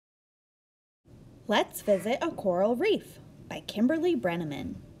Let's visit a coral reef by Kimberly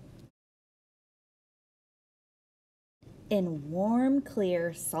Brenneman. In warm,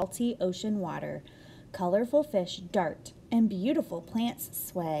 clear, salty ocean water, colorful fish dart and beautiful plants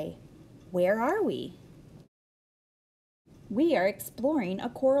sway. Where are we? We are exploring a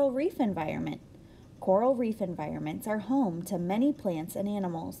coral reef environment. Coral reef environments are home to many plants and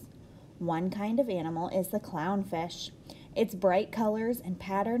animals. One kind of animal is the clownfish. Its bright colors and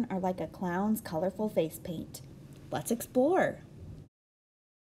pattern are like a clown's colorful face paint. Let's explore.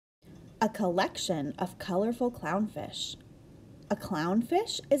 A collection of colorful clownfish. A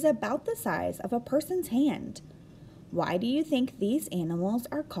clownfish is about the size of a person's hand. Why do you think these animals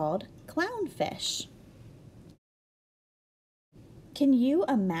are called clownfish? Can you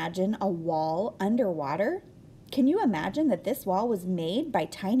imagine a wall underwater? Can you imagine that this wall was made by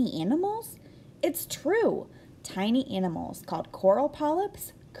tiny animals? It's true. Tiny animals called coral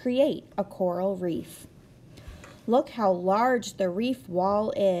polyps create a coral reef. Look how large the reef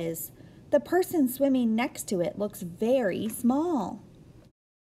wall is. The person swimming next to it looks very small.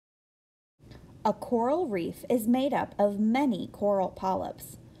 A coral reef is made up of many coral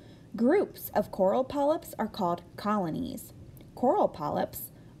polyps. Groups of coral polyps are called colonies. Coral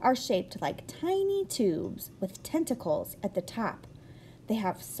polyps are shaped like tiny tubes with tentacles at the top. They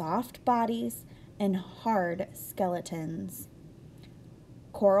have soft bodies and hard skeletons.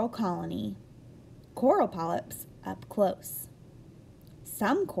 Coral colony. Coral polyps up close.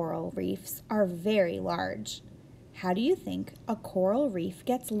 Some coral reefs are very large. How do you think a coral reef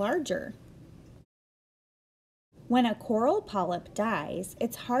gets larger? When a coral polyp dies,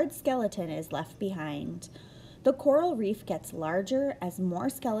 its hard skeleton is left behind. The coral reef gets larger as more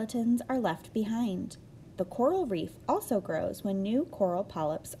skeletons are left behind. The coral reef also grows when new coral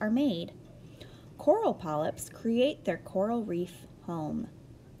polyps are made. Coral polyps create their coral reef home.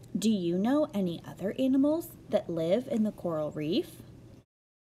 Do you know any other animals that live in the coral reef?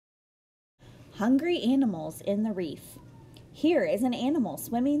 Hungry animals in the reef. Here is an animal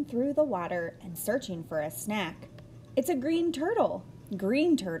swimming through the water and searching for a snack. It's a green turtle.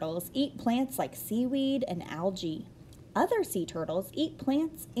 Green turtles eat plants like seaweed and algae. Other sea turtles eat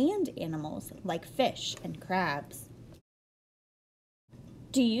plants and animals like fish and crabs.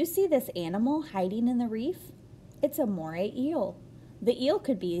 Do you see this animal hiding in the reef? It's a moray eel. The eel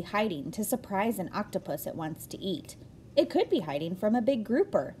could be hiding to surprise an octopus it wants to eat. It could be hiding from a big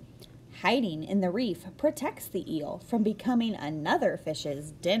grouper. Hiding in the reef protects the eel from becoming another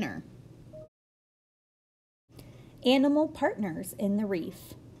fish's dinner. Animal partners in the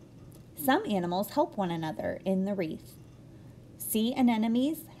reef. Some animals help one another in the reef. Sea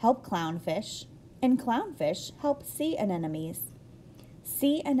anemones help clownfish, and clownfish help sea anemones.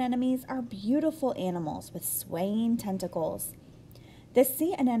 Sea anemones are beautiful animals with swaying tentacles. The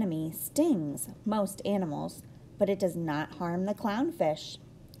sea anemone stings most animals, but it does not harm the clownfish.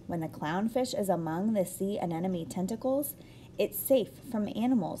 When the clownfish is among the sea anemone tentacles, it's safe from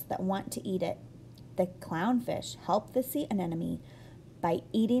animals that want to eat it. The clownfish help the sea anemone by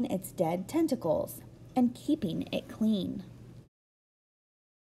eating its dead tentacles and keeping it clean.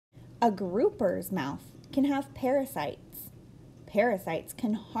 A grouper's mouth can have parasites. Parasites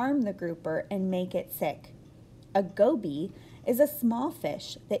can harm the grouper and make it sick. A goby is a small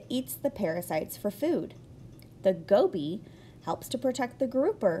fish that eats the parasites for food. The goby helps to protect the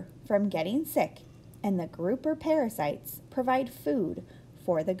grouper from getting sick, and the grouper parasites provide food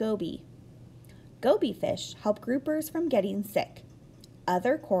for the goby. Goby fish help groupers from getting sick.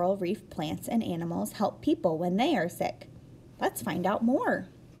 Other coral reef plants and animals help people when they are sick. Let's find out more.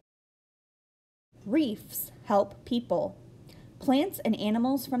 Reefs help people. Plants and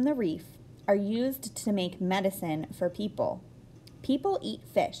animals from the reef are used to make medicine for people. People eat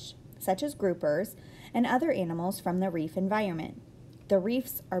fish, such as groupers, and other animals from the reef environment. The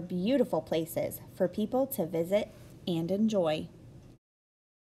reefs are beautiful places for people to visit and enjoy.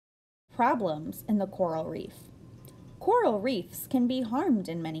 Problems in the coral reef. Coral reefs can be harmed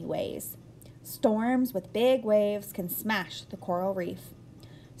in many ways. Storms with big waves can smash the coral reef.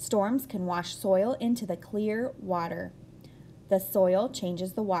 Storms can wash soil into the clear water. The soil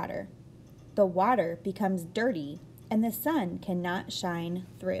changes the water. The water becomes dirty and the sun cannot shine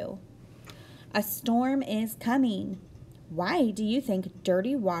through. A storm is coming. Why do you think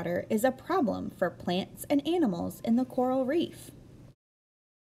dirty water is a problem for plants and animals in the coral reef?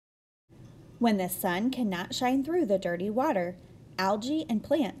 When the sun cannot shine through the dirty water, algae and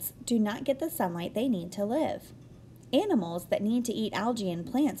plants do not get the sunlight they need to live. Animals that need to eat algae and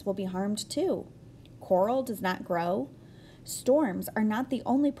plants will be harmed too. Coral does not grow. Storms are not the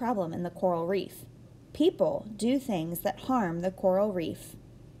only problem in the coral reef. People do things that harm the coral reef.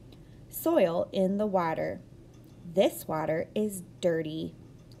 Soil in the water. This water is dirty.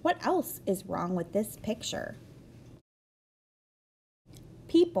 What else is wrong with this picture?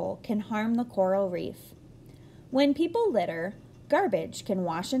 People can harm the coral reef. When people litter, garbage can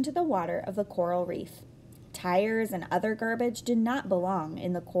wash into the water of the coral reef. Tires and other garbage do not belong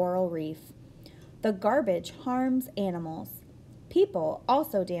in the coral reef. The garbage harms animals. People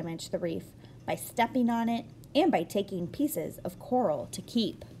also damage the reef by stepping on it and by taking pieces of coral to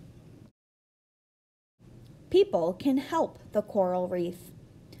keep. People can help the coral reef.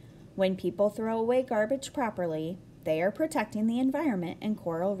 When people throw away garbage properly, they are protecting the environment and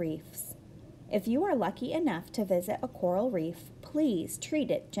coral reefs. If you are lucky enough to visit a coral reef, please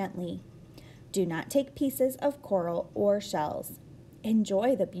treat it gently. Do not take pieces of coral or shells.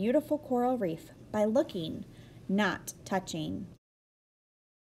 Enjoy the beautiful coral reef by looking, not touching.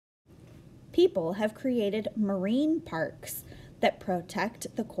 People have created marine parks that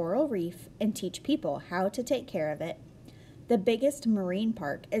protect the coral reef and teach people how to take care of it. The biggest marine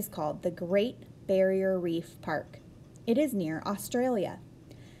park is called the Great Barrier Reef Park. It is near Australia.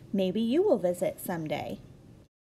 Maybe you will visit someday.